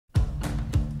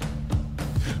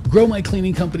Grow My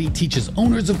Cleaning Company teaches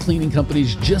owners of cleaning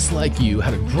companies just like you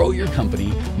how to grow your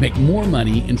company, make more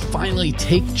money, and finally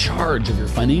take charge of your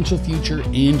financial future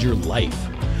and your life.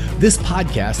 This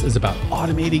podcast is about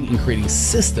automating and creating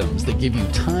systems that give you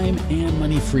time and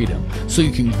money freedom so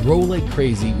you can grow like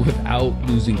crazy without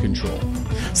losing control.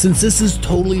 Since this is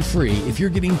totally free, if you're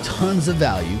getting tons of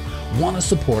value, want to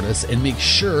support us and make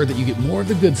sure that you get more of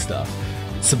the good stuff,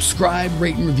 subscribe,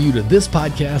 rate, and review to this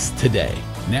podcast today.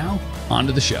 Now, on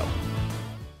to the show.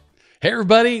 Hey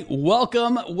everybody,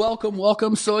 welcome.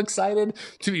 So excited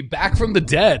to be back from the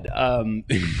dead.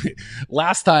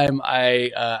 Last time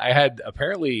I had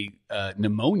apparently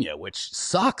pneumonia, which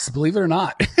sucks, believe it or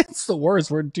not. It's the worst.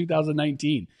 We're in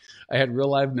 2019. I had real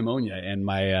live pneumonia, and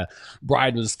my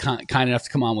bride was kind enough to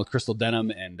come on with Crystal Denim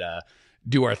and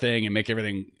do our thing and make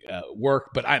everything work.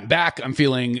 But I'm back. I'm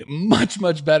feeling much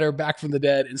better, back from the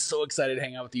dead, and so excited to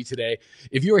hang out with you today.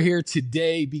 If you're here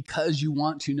today because you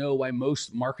want to know why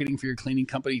most marketing for your cleaning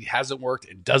company hasn't worked,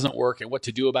 it doesn't work, and what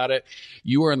to do about it,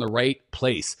 you are in the right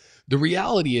place. The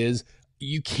reality is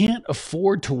you can't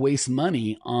afford to waste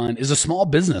money on, as a small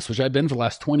business, which I've been for the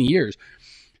last 20 years,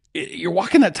 you're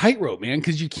walking that tightrope, man,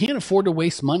 because you can't afford to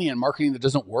waste money on marketing that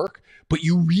doesn't work, but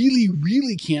you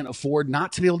really can't afford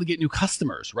not to be able to get new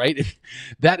customers, right?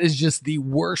 That is just the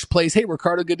worst place. Hey,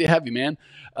 Ricardo, good to have you, man.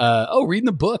 Reading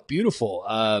the book, beautiful.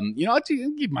 I'll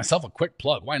give myself a quick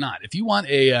plug. Why not? If you want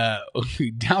a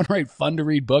downright fun to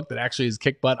read book that actually is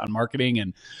kick butt on marketing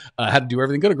and how to do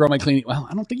everything, go to Grow My Cleaning. Well,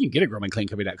 I don't think you can get it at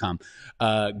growmycleaningcompany.com.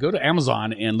 Go to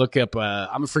Amazon and look up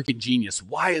I'm a Freaking Genius.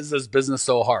 Why is this business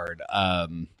so hard?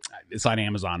 It's on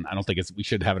Amazon. I don't think we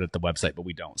should have it at the website, but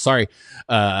we don't. Sorry.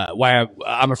 I'm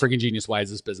a Freaking Genius. Why is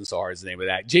this business so hard is the name of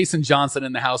that. Jason Johnson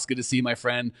in the house. Good to see my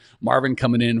friend Marvin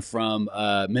coming in from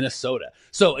Minnesota.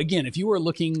 So again, if you are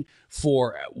looking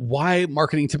for why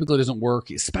marketing typically doesn't work,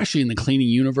 especially in the cleaning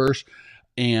universe,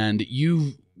 and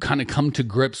you've kind of come to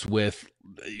grips with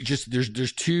just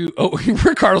there's two. Oh,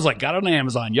 Ricardo's like, got it on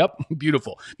Amazon. Yep.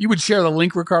 Beautiful. If you would share the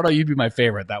link, Ricardo, you'd be my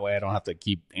favorite. That way I don't have to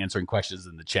keep answering questions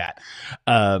in the chat.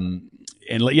 Let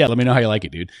me know how you like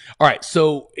it, dude. All right.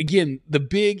 So again, the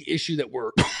big issue that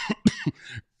we're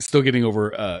still getting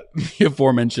over, the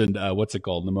aforementioned,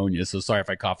 pneumonia. So sorry if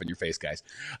I cough in your face, guys,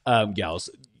 gals.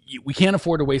 We can't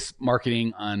afford to waste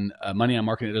marketing on money on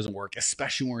marketing that doesn't work,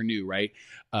 especially when we're new, right?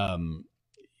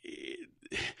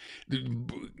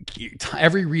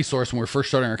 Every resource when we're first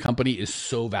starting our company is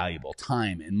so valuable,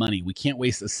 time and money. We can't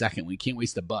waste a second. We can't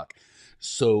waste a buck.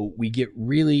 So we get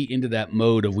really into that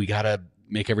mode of we got to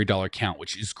make every dollar count,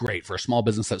 which is great for a small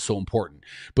business. That's so important.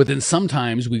 But then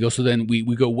sometimes we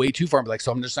go way too far and be like,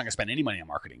 so I'm just not gonna spend any money on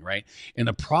marketing, right? And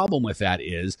the problem with that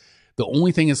is the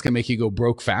only thing that's going to make you go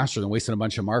broke faster than wasting a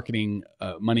bunch of marketing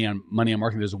money on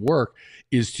marketing that doesn't work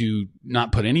is to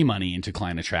not put any money into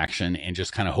client attraction and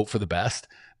just kind of hope for the best.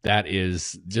 That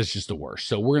is just the worst.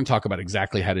 So we're going to talk about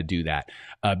exactly how to do that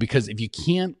because if you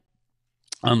can't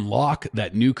unlock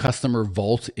that new customer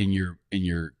vault in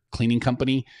your cleaning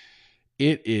company,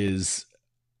 it is,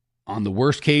 on the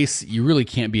worst case, you really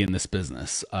can't be in this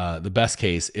business. The best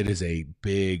case, it is a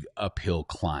big uphill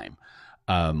climb.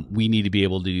 We need to be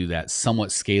able to do that somewhat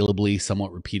scalably,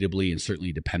 somewhat repeatably, and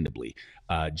certainly dependably.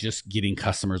 Just getting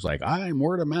customers like I'm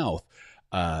word of mouth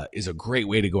is a great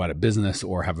way to go out of business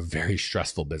or have a very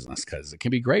stressful business, because it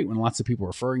can be great when lots of people are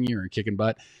referring you and kicking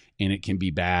butt, and it can be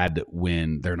bad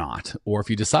when they're not. Or if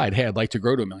you decide, hey, I'd like to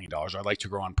grow to $1 million, or I'd like to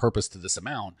grow on purpose to this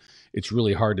amount, it's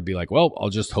really hard to be like, well, I'll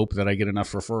just hope that I get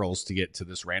enough referrals to get to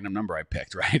this random number I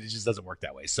picked, right? It just doesn't work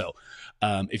that way. So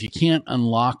if you can't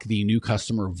unlock the new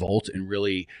customer vault and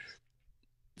really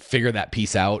figure that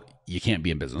piece out, you can't be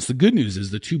in business. The good news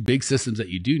is the two big systems that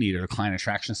you do need are the client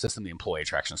attraction system, the employee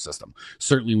attraction system.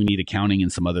 Certainly we need accounting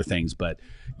and some other things, but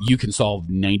you can solve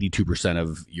 92%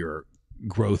 of your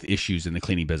growth issues in the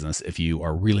cleaning business if you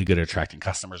are really good at attracting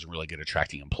customers and really good at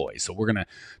attracting employees. So we're going to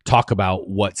talk about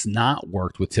what's not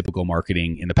worked with typical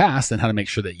marketing in the past and how to make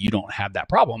sure that you don't have that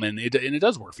problem and it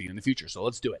does work for you in the future. So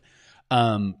let's do it.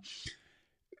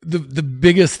 The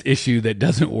biggest issue that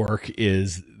doesn't work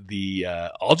is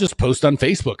I'll just post on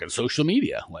Facebook and social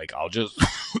media. Like I'll just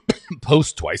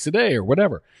post twice a day or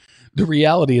whatever. The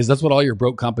reality is that's what all your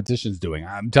broke competition's doing.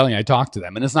 I'm telling you, I talk to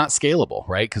them and it's not scalable,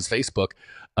 right? Because Facebook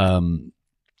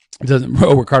doesn't.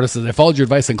 Ricardo says, I followed your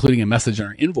advice, including a message on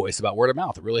our invoice about word of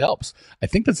mouth. It really helps. I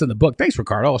think that's in the book. Thanks,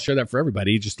 Ricardo. I'll share that for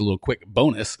everybody. Just a little quick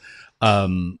bonus.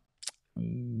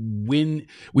 When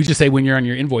we just say when you're on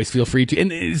your invoice, feel free to,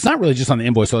 and it's not really just on the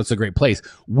invoice, so that's a great place.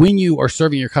 When you are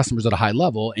serving your customers at a high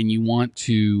level and you want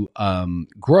to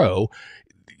grow,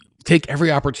 take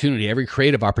every opportunity, every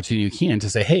creative opportunity you can to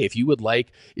say, hey, if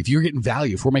you're getting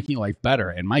value, if we're making your life better,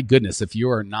 and my goodness, if you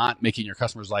are not making your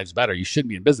customers' lives better, you shouldn't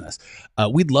be in business.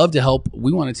 We'd love to help.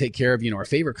 We want to take care of, our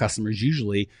favorite customers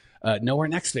usually know our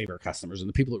next favorite customers, and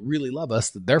the people that really love us,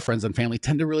 their friends and family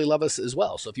tend to really love us as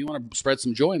well. So if you want to spread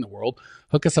some joy in the world,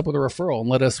 hook us up with a referral and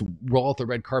let us roll out the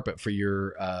red carpet for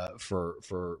your for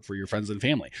your friends and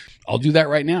family. I'll do that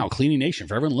right now. Cleaning Nation,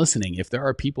 for everyone listening, if there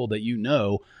are people that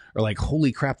are like,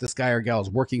 holy crap, this guy or gal is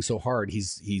working so hard.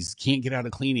 He's can't get out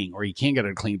of cleaning, or he can get out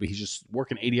of cleaning, but he's just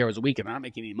working 80 hours a week and not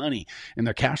making any money, and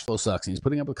their cash flow sucks, and he's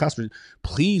putting up with customers.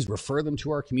 Please refer them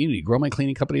to our community,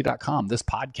 growmycleaningcompany.com, this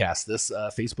podcast, this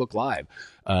Facebook Live,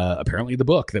 apparently the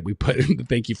book that we put in.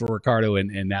 Thank you for Ricardo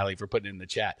and Natalie for putting it in the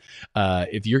chat.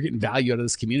 If you're getting value out of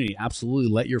this community,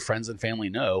 absolutely let your friends and family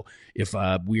know. If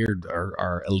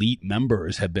our elite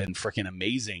members have been freaking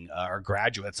amazing, our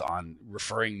graduates on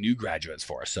referring new graduates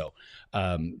for us. So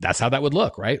that's how that would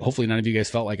look, right? Hopefully none of you guys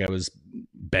felt like I was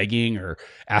begging or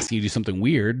asking you to do something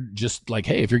weird. Just like,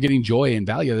 hey, if you're getting joy and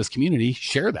value of this community,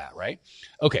 share that, right?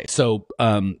 Okay, so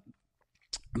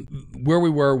where we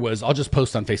were was, I'll just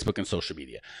post on Facebook and social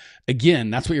media. Again,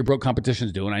 that's what your broke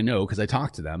competition's doing. I know, because I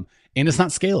talked to them, and it's not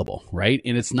scalable, right?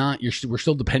 And it's not, we're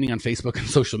still depending on Facebook and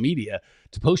social media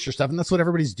to post your stuff. And that's what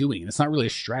everybody's doing. And it's not really a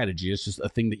strategy. It's just a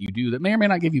thing that you do that may or may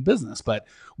not give you business, but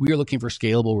we are looking for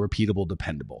scalable, repeatable,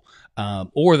 dependable.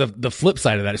 Or the flip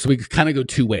side of that. So we could kind of go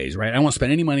two ways, right? I don't want to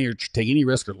spend any money or take any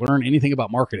risk or learn anything about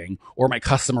marketing or my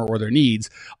customer or their needs.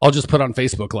 I'll just put on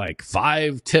Facebook like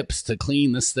 5 tips to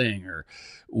clean this thing, or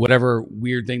whatever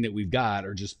weird thing that we've got,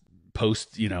 or just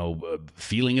post,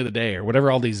 feeling of the day, or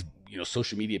whatever all these,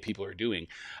 social media people are doing.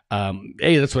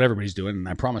 A, that's what everybody's doing, and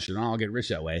I promise you, I'll get rich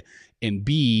that way. And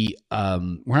B,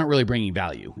 we're not really bringing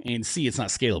value. And C, it's not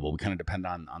scalable. We kind of depend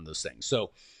on those things.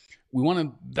 So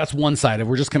that's one side of,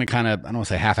 we're just going to kind of, I don't want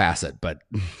to say half-ass it, but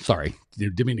sorry,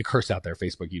 didn't mean to curse out there,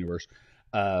 Facebook universe.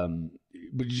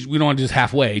 We don't want to just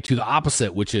halfway to the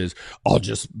opposite, which is, I'll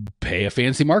just pay a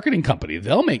fancy marketing company.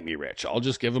 They'll make me rich. I'll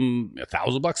just give them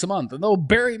 $1,000 a month and they'll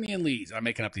bury me in leads. I'm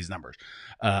making up these numbers.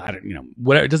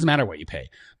 Whatever. It doesn't matter what you pay.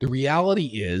 The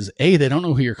reality is, A, they don't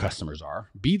know who your customers are.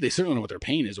 B, they certainly know what their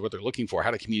pain is or what they're looking for,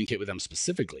 how to communicate with them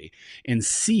specifically. And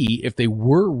C, if they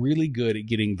were really good at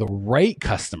getting the right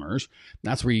customers,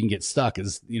 that's where you can get stuck.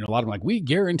 Is, a lot of them like, we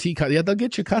guarantee, yeah, they'll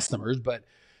get you customers, but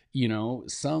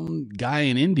some guy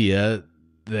in India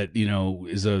that,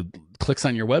 clicks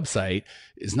on your website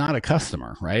is not a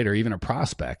customer, right? Or even a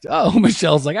prospect. Oh,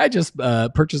 Michelle's like, I just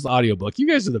purchased the audiobook. You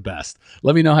guys are the best.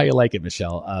 Let me know how you like it,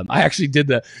 Michelle. I actually did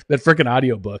that freaking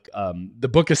audiobook. The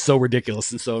book is so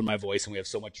ridiculous and so in my voice, and we have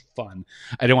so much fun.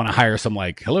 I didn't want to hire some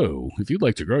like, hello, if you'd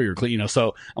like to grow your clean,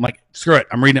 so I'm like, screw it.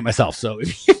 I'm reading it myself. So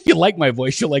if you like my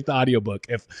voice, you'll like the audiobook.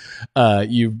 If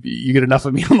you get enough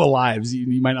of me on the lives,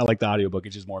 you might not like the audiobook.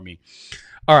 It's just more me.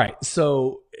 All right.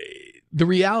 So the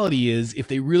reality is, if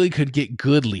they really could get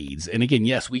good leads, and again,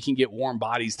 yes, we can get warm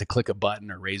bodies to click a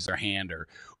button or raise their hand, or,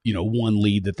 one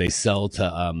lead that they sell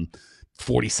to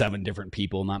 47 different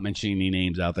people, not mentioning any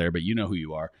names out there, but you know who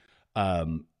you are.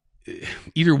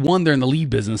 Either one, they're in the lead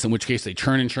business, in which case they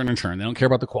churn and churn and churn. They don't care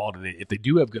about the quality. If they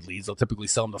do have good leads, they'll typically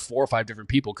sell them to 4 or 5 different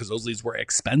people because those leads were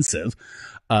expensive.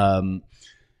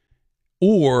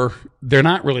 Or they're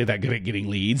not really that good at getting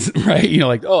leads, right?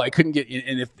 Like, oh, I couldn't get,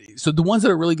 and so the ones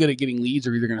that are really good at getting leads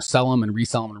are either going to sell them and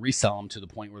resell them and resell them to the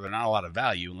point where they're not a lot of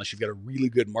value, unless you've got a really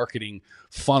good marketing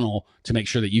funnel to make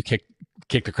sure that you kick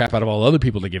the crap out of all other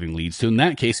people they're giving leads to. In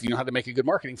that case, if you know how to make a good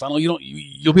marketing funnel, you'll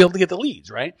be able to get the leads,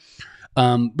 right?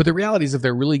 But the reality is, if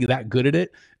they're really that good at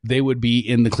it, they would be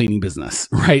in the cleaning business,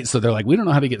 right? So they're like, we don't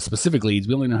know how to get specific leads.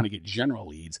 We only know how to get general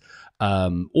leads.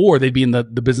 Or they'd be in the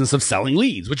business of selling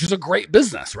leads, which is a great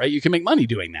business, right? You can make money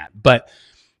doing that. But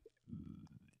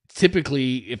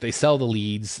typically, if they sell the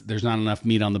leads, there's not enough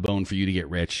meat on the bone for you to get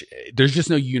rich. There's just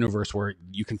no universe where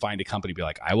you can find a company be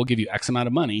like, I will give you X amount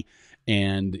of money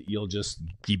and you'll just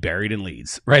be buried in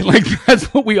leads, right? Like,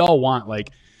 that's what we all want.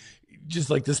 Like,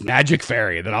 just like this magic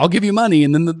fairy that I'll give you money,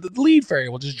 and then the lead fairy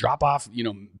will just drop off,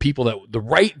 people the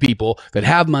right people that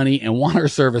have money and want our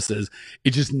services.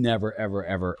 It just never, ever,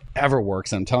 ever, ever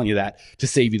works. And I'm telling you that to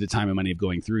save you the time and money of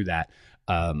going through that.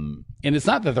 And it's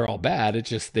not that they're all bad. It's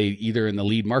just they either in the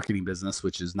lead marketing business,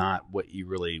 which is not what you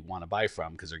really want to buy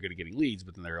from, because they're good at getting leads,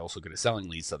 but then they're also good at selling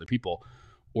leads to other people,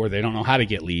 or they don't know how to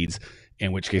get leads,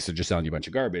 in which case they're just selling you a bunch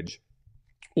of garbage.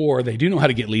 or they do know how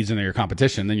to get leads and they're your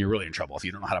competition, then you're really in trouble if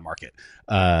you don't know how to market.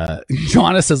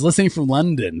 Joanna says, listening from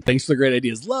London. Thanks for the great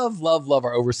ideas. Love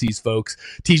our overseas folks.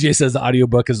 TJ says the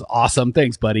audiobook is awesome.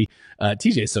 Thanks, buddy.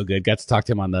 TJ is so good. Got to talk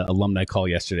to him on the alumni call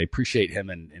yesterday. Appreciate him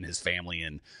and his family.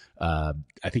 And I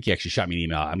think he actually shot me an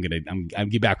email. I'm gonna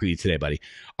get back with you today, buddy.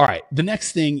 All right. The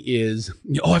next thing is,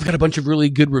 I've got a bunch of really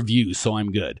good reviews, so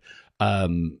I'm good.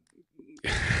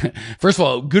 First of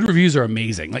all, good reviews are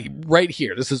amazing. Like right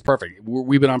here, this is perfect.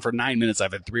 We've been on for 9 minutes.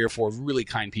 I've had 3 or 4 really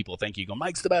kind people. Thank you. Go,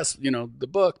 Mike's the best. The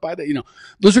book, buy that.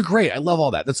 Those are great. I love all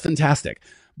that. That's fantastic.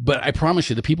 But I promise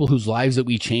you, the people whose lives that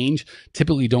we change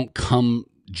typically don't come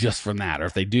just from that, or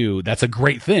if they do, that's a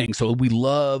great thing. So we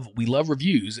love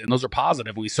reviews, and those are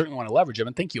positive, and we certainly want to leverage them.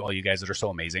 And thank you all you guys that are so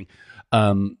amazing.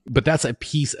 But that's a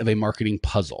piece of a marketing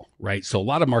puzzle, right? So a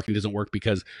lot of marketing doesn't work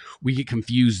because we get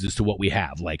confused as to what we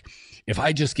have. Like, if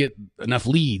I just get enough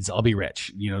leads, I'll be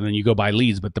rich. Then you go buy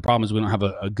leads. But the problem is we don't have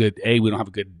we don't have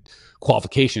a good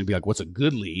qualification to be like, what's a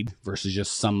good lead versus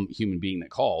just some human being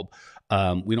that called.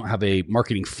 We don't have a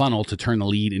marketing funnel to turn the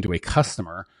lead into a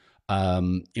customer.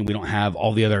 And we don't have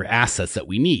all the other assets that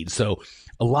we need. So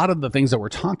a lot of the things that we're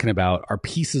talking about are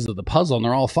pieces of the puzzle, and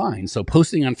they're all fine. So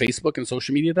posting on Facebook and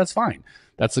social media, that's fine.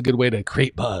 That's a good way to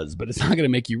create buzz, but it's not going to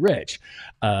make you rich.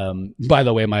 By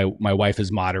the way, my wife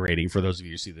is moderating for those of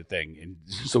you who see the thing. And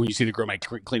so when you see the Grow My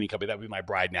Cleaning Company, that would be my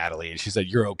bride, Natalie. And she said,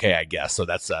 you're okay, I guess. So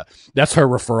that's her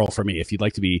referral for me. If you'd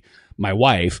like to be my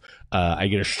wife, I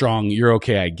get a strong, you're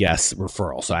okay, I guess,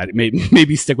 referral. So I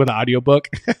maybe stick with the audiobook.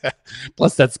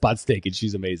 Plus that spot's taken.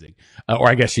 She's amazing. Or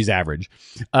I guess she's average.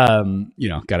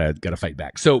 Gotta fight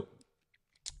back. So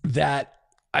that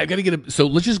I've got to get so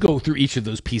let's just go through each of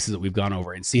those pieces that we've gone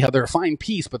over and see how they're a fine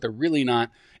piece, but they're really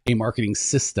not a marketing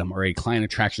system or a client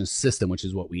attraction system, which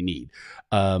is what we need.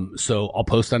 So I'll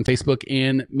post on Facebook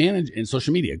and manage in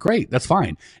social media. Great. That's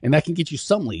fine. And that can get you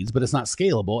some leads, but it's not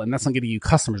scalable. And that's not getting you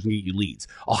customers and get you leads.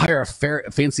 I'll hire a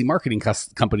fancy marketing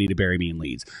company to bury me in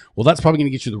leads. Well, that's probably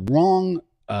going to get you the wrong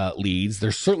leads.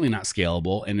 They're certainly not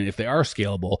scalable. And if they are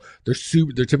scalable,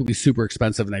 they're typically super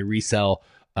expensive, and they resell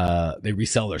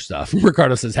their stuff.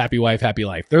 Ricardo says, happy wife, happy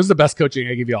life. There's the best coaching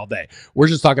I give you all day. We're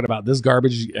just talking about this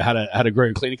garbage, how to grow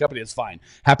your cleaning company. It's fine.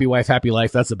 Happy wife, happy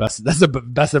life. That's the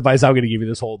best advice I'm going to give you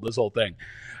this whole thing.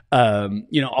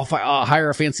 I'll hire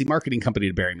a fancy marketing company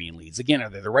to bury me in leads. Again, are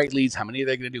they the right leads? How many are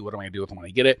they going to do? What am I going to do with them when I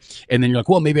get it? And then you're like,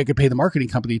 well, maybe I could pay the marketing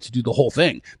company to do the whole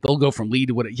thing. They'll go from lead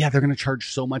to what? Yeah, they're going to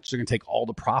charge so much. They're going to take all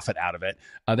the profit out of it.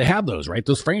 They have those, right?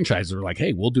 Those franchises are like,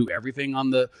 hey, we'll do everything on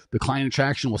the client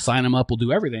attraction. We'll sign them up. We'll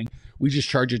do everything. We just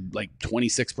charge it like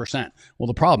 26%. Well,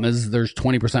 the problem is there's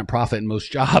 20% profit in most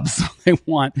jobs. So they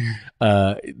want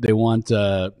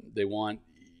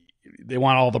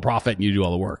all the profit, and you do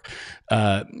all the work.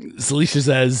 Celicia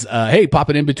says, hey,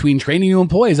 popping in between training new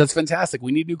employees. That's fantastic.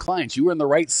 We need new clients. You were in the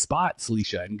right spot,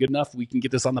 Celicia, and good enough. We can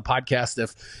get this on the podcast.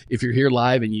 If you're here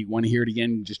live and you want to hear it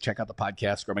again, just check out the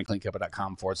podcast,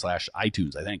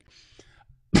 growmycleaningcompany.com/iTunes, I think.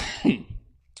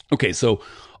 Okay. So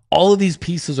all of these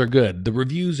pieces are good. The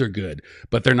reviews are good,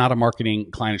 but they're not a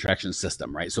marketing client attraction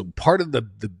system, right? So part of the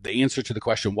answer to the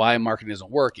question why marketing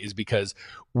doesn't work is because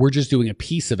we're just doing a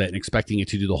piece of it and expecting it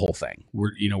to do the whole thing.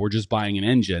 We're just buying an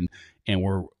engine, and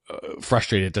we're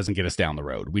frustrated it doesn't get us down the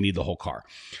road. We need the whole car.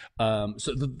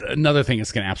 Another thing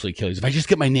that's going to absolutely kill you is if I just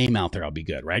get my name out there, I'll be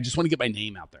good, right? I just want to get my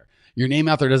name out there. Your name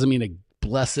out there doesn't mean a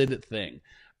blessed thing.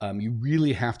 You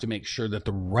really have to make sure that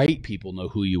the right people know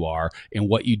who you are and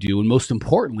what you do, and most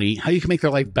importantly, how you can make their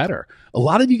life better. A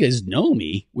lot of you guys know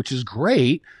me, which is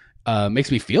great. Makes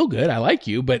me feel good. I like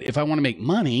you. But if I want to make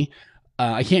money,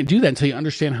 I can't do that until you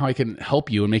understand how I can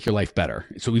help you and make your life better.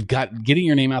 So we've got getting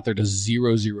your name out there to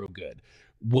zero good.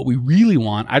 What we really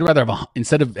want, I'd rather have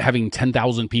instead of having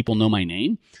 10,000 people know my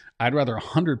name, I'd rather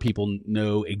 100 people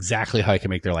know exactly how I can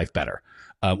make their life better.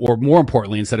 Or more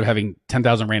importantly, instead of having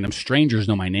 10,000 random strangers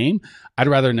know my name, I'd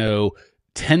rather know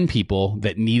 10 people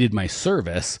that needed my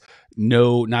service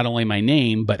know not only my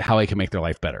name, but how I can make their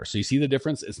life better. So you see the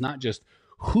difference? It's not just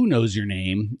who knows your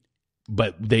name,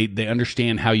 but they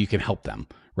understand how you can help them,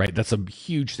 right? That's a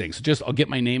huge thing. So just I'll get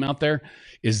my name out there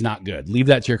is not good. Leave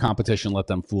that to your competition. Let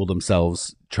them fool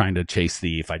themselves trying to chase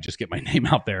the, if I just get my name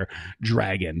out there,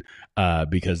 dragon,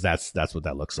 because that's what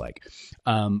that looks like.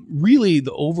 Really,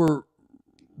 the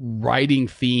overriding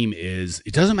theme is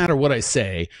it doesn't matter what I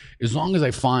say, as long as I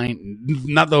find,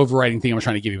 not the overriding theme I'm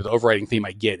trying to give you, but the overriding theme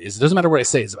I get is it doesn't matter what I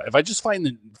say. If I just find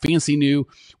the fancy new,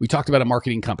 we talked about a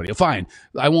marketing company. Fine,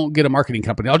 I won't get a marketing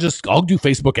company. I'll do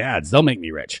Facebook ads. They'll make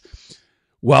me rich.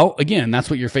 Well, again, that's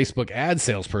what your Facebook ad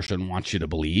salesperson wants you to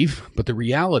believe. But the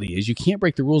reality is you can't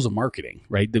break the rules of marketing,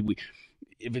 right?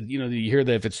 if it, you hear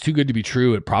that if it's too good to be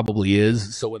true, it probably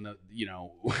is. So when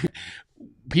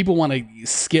people want to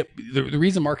skip the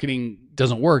reason marketing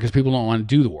doesn't work is people don't want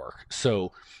to do the work.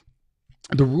 So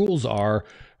the rules are,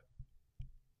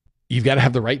 you've got to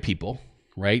have the right people,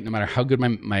 right? No matter how good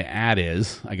my ad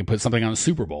is, I can put something on the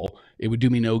Super Bowl. It would do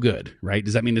me no good, right?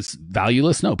 Does that mean it's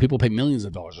valueless? No, people pay millions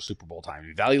of dollars for Super Bowl time.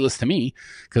 It'd be valueless to me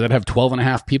because I'd have 12 and a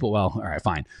half people. Well, all right,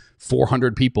 fine.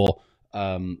 400 people,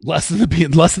 less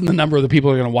than the number of the people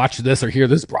who are going to watch this or hear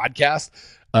this broadcast.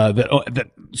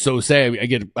 So say I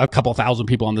get a couple thousand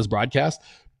people on this broadcast.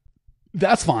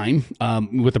 That's fine.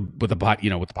 With the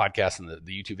podcast and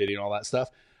the YouTube video and all that stuff.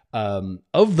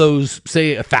 Of those,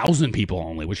 say 1,000 people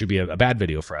only, which would be a bad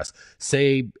video for us.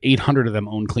 Say 800 of them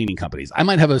own cleaning companies. I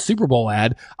might have a Super Bowl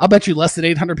ad. I'll bet you less than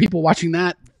 800 people watching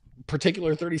that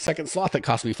particular 30-second slot that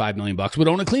cost me $5 million would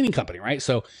own a cleaning company, right?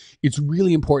 So it's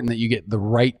really important that you get the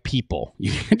right people.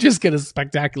 You can't just get a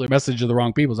spectacular message to the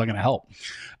wrong people. It's not going to help.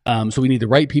 So we need the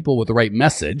right people with the right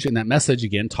message. And that message,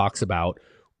 again, talks about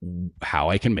how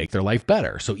I can make their life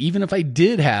better. So even if I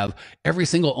did have every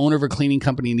single owner of a cleaning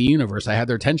company in the universe, I had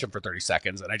their attention for 30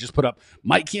 seconds and I just put up,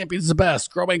 Mike Campion's the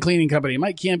best, grow my cleaning company,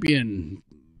 Mike Campion.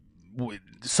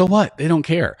 So what? They don't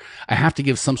care. I have to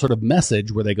give some sort of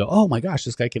message where they go, oh my gosh,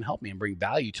 this guy can help me and bring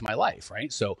value to my life,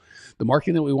 right? So the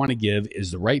marketing that we want to give is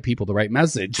the right people, the right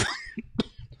message.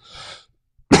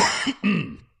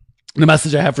 The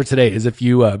message I have for today is if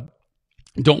you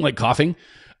don't like coughing,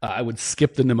 I would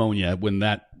skip the pneumonia when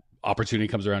that opportunity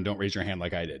comes around. Don't raise your hand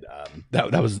like I did.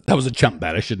 That was a chump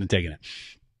bet. I shouldn't have taken it.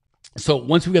 So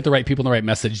once we get the right people and the right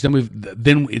message,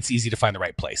 then it's easy to find the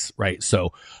right place, right?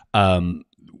 So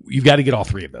you've got to get all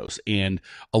three of those. And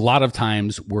a lot of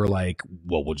times we're like,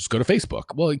 well, we'll just go to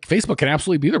Facebook. Well, Facebook can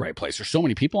absolutely be the right place. There's so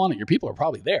many people on it. Your people are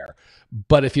probably there.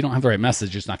 But if you don't have the right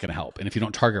message, it's not going to help. And if you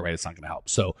don't target right, it's not going to help.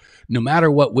 So no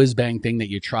matter what whiz bang thing that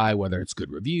you try, whether it's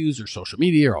good reviews or social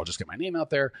media, or I'll just get my name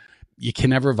out there, you can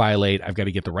never violate. I've got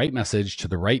to get the right message to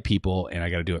the right people, and I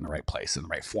got to do it in the right place, in the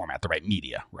right format, the right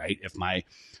media, right? If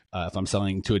I'm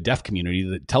selling to a deaf community,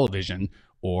 the television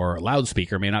or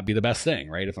loudspeaker may not be the best thing,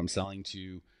 right? If I'm selling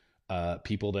to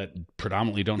people that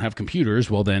predominantly don't have computers,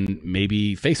 well, then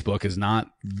maybe Facebook is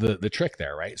not the trick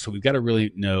there, right? So we've got to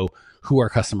really know who our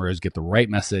customer is, get the right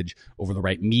message over the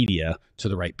right media to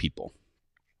the right people.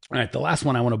 All right, the last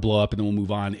one I want to blow up and then we'll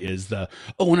move on is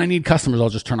when I need customers, I'll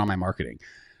just turn on my marketing.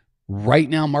 Right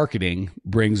now, marketing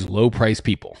brings low price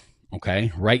people,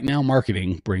 okay? Right now,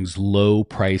 marketing brings low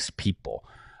price people.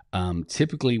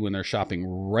 Typically when they're shopping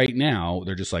right now,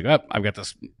 they're just like, oh, I've got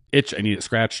this itch. I need it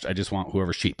scratched. I just want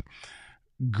whoever's cheap.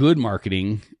 Good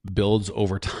marketing builds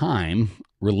over time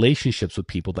relationships with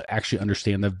people that actually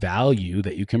understand the value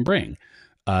that you can bring.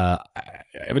 I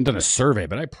haven't done a survey,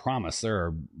 but I promise there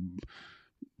are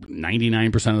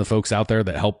 99% of the folks out there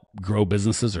that help grow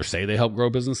businesses or say they help grow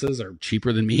businesses are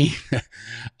cheaper than me.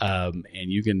 And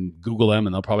you can Google them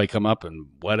and they'll probably come up and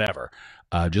whatever.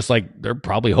 Just like they're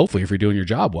probably, hopefully, if you're doing your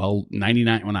job well,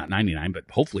 99, well, not 99, but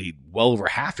hopefully well over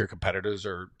half your competitors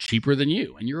are cheaper than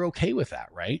you. And you're okay with that,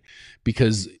 right?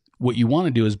 Because what you want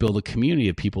to do is build a community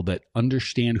of people that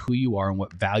understand who you are and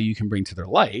what value you can bring to their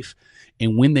life.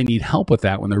 And when they need help with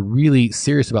that, when they're really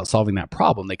serious about solving that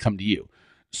problem, they come to you.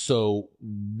 So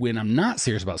when I'm not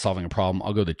serious about solving a problem,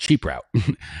 I'll go the cheap route,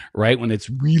 right? When it's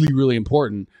really, really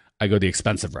important, I go the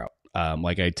expensive route.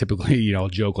 Like I typically, I'll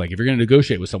joke, like if you're going to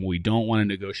negotiate with someone, we don't want to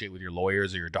negotiate with your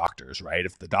lawyers or your doctors, right?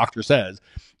 If the doctor says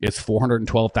it's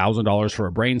 $412,000 for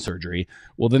a brain surgery,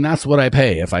 well, then that's what I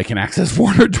pay if I can access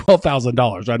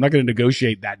 $412,000. I'm not going to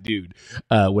negotiate that dude.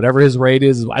 Whatever his rate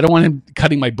is, I don't want him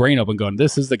cutting my brain open going,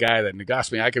 this is the guy that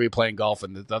negotiated me. I could be playing golf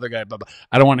and the other guy, blah, blah.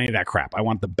 I don't want any of that crap. I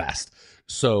want the best.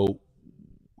 So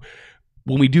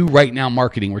when we do right now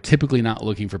marketing, we're typically not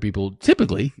looking for people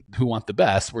who want the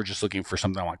best. We're just looking for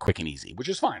something I want quick and easy, which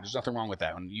is fine. There's nothing wrong with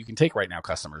that. And you can take right now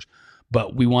customers,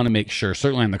 but we want to make sure,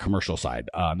 certainly on the commercial side,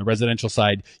 on the residential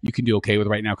side, you can do okay with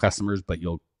right now customers, but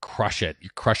you'll crush it. You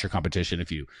crush your competition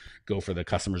if you go for the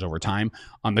customers over time.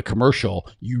 On the commercial,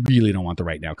 you really don't want the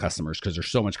right now customers because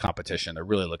there's so much competition. They're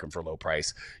really looking for low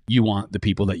price. You want the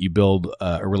people that you build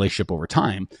a relationship over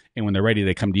time. And when they're ready,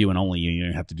 they come to you and only you. You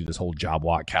don't have to do this whole job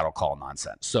walk, cattle call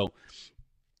nonsense. So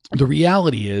the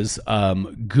reality is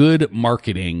good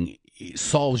marketing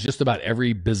solves just about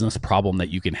every business problem that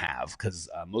you can have because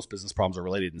most business problems are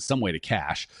related in some way to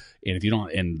cash. And if you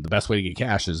don't, and the best way to get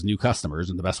cash is new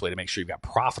customers, and the best way to make sure you've got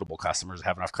profitable customers,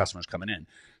 have enough customers coming in.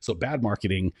 So bad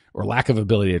marketing or lack of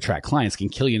ability to attract clients can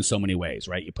kill you in so many ways,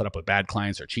 right? You put up with bad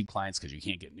clients or cheap clients because you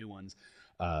can't get new ones.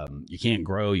 you can't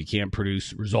grow, you can't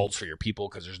produce results for your people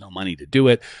because there's no money to do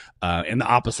it. And the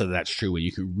opposite of that's true when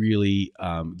you can really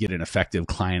get an effective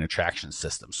client attraction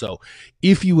system. So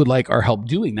if you would like our help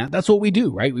doing that, that's what we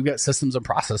do, right? We've got systems and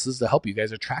processes to help you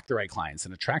guys attract the right clients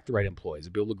and attract the right employees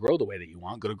and be able to grow the way that you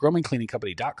want. Go to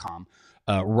growmycleaningcompany.com.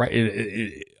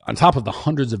 On top of the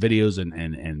hundreds of videos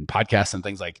and podcasts and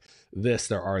things like this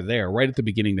there, right at the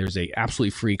beginning, there's a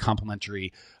absolutely free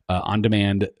complimentary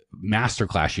on-demand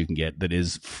masterclass you can get that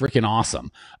is freaking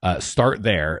awesome. Start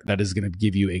there. That is going to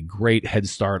give you a great head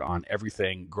start on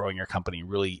everything growing your company,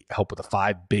 really help with the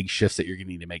 5 big shifts that you're going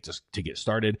to need to make just to get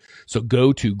started. So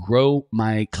go to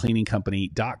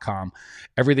growmycleaningcompany.com.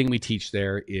 Everything we teach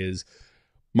there is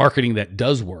marketing that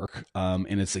does work.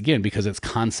 And it's, again, because it's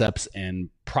concepts and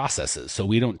processes. So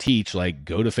we don't teach like,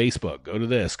 go to Facebook, go to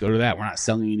this, go to that. We're not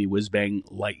selling any whiz bang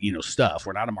stuff.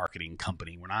 We're not a marketing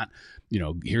company. We're not,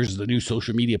 here's the new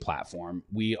social media platform.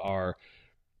 We are,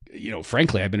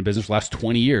 frankly, I've been in business for the last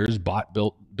 20 years, bought,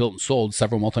 built and sold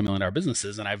several multi-million-dollar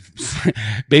businesses. And I've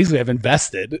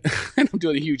invested, and I'm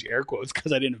doing huge air quotes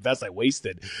because I didn't invest. I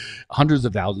wasted hundreds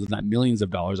of thousands, not millions of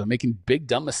dollars. I'm making big,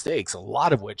 dumb mistakes, a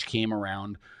lot of which came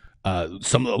around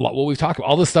what we've talked about,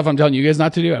 all this stuff I'm telling you guys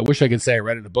not to do. I wish I could say I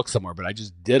read it in a book somewhere, but I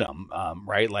just did them.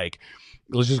 Right. Like,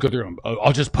 let's just go through them.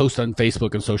 I'll just post on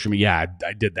Facebook and social media. Yeah,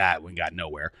 I did that when got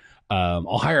nowhere.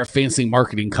 I'll hire a fancy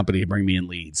marketing company to bring me in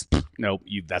leads. Nope,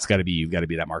 you've got to be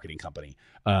that marketing company.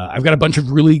 I've got a bunch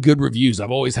of really good reviews.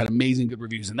 I've always had amazing good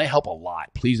reviews, and they help a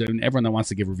lot. Please, everyone that wants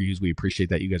to give reviews, we appreciate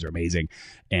that. You guys are amazing,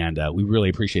 and we really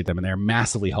appreciate them, and they're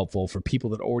massively helpful for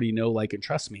people that already know, like, and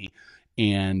trust me,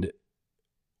 and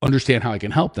understand how I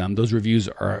can help them. Those reviews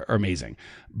are amazing,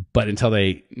 but until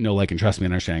they know, like, and trust me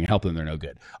and understand I can help them, they're no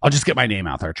good. I'll just get my name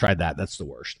out there. I tried that. That's the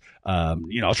worst.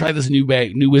 I'll try this new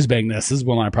whiz bang. This is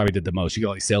one I probably did the most. You get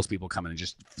all these salespeople coming and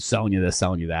just selling you this,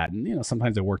 selling you that. And,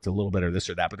 sometimes it worked a little bit or this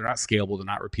or that, but they're not scalable. They're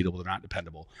not repeatable. They're not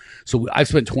dependable. So I've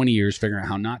spent 20 years figuring out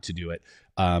how not to do it.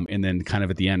 And then kind of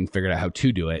at the end, figured out how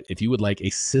to do it. If you would like a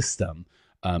system,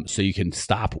 so you can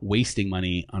stop wasting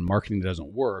money on marketing that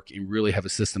doesn't work and really have a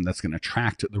system that's going to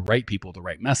attract the right people, the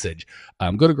right message,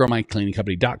 go to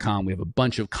growmycleaningcompany.com. We have a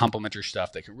bunch of complimentary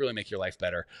stuff that can really make your life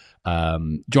better.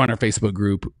 Join our Facebook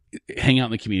group, hang out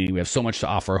in the community. We have so much to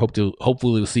offer. Hopefully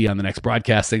we'll see you on the next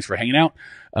broadcast. Thanks for hanging out.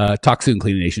 Talk soon,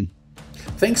 Cleaning Nation.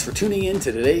 Thanks for tuning in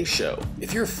to today's show.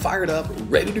 If you're fired up,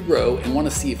 ready to grow, and want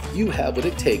to see if you have what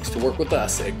it takes to work with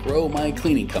us at Grow My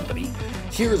Cleaning Company,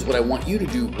 here's what I want you to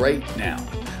do right now.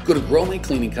 Go to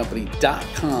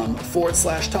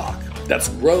growmycleaningcompany.com/talk. That's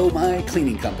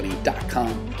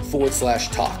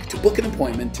growmycleaningcompany.com/talk to book an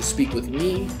appointment to speak with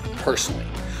me personally.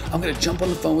 I'm going to jump on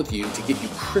the phone with you to get you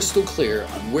crystal clear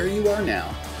on where you are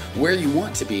now, where you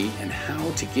want to be, and how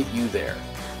to get you there.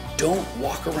 Don't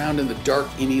walk around in the dark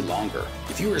any longer.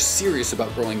 If you are serious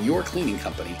about growing your cleaning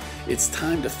company, it's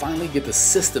time to finally get the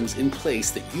systems in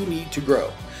place that you need to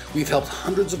grow. We've helped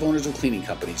hundreds of owners of cleaning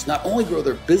companies not only grow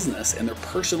their business and their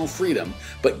personal freedom,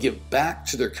 but give back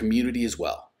to their community as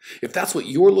well. If that's what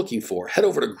you're looking for, head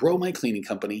over to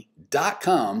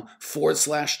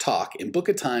growmycleaningcompany.com/talk and book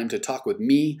a time to talk with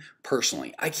me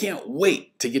personally. I can't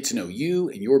wait to get to know you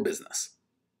and your business.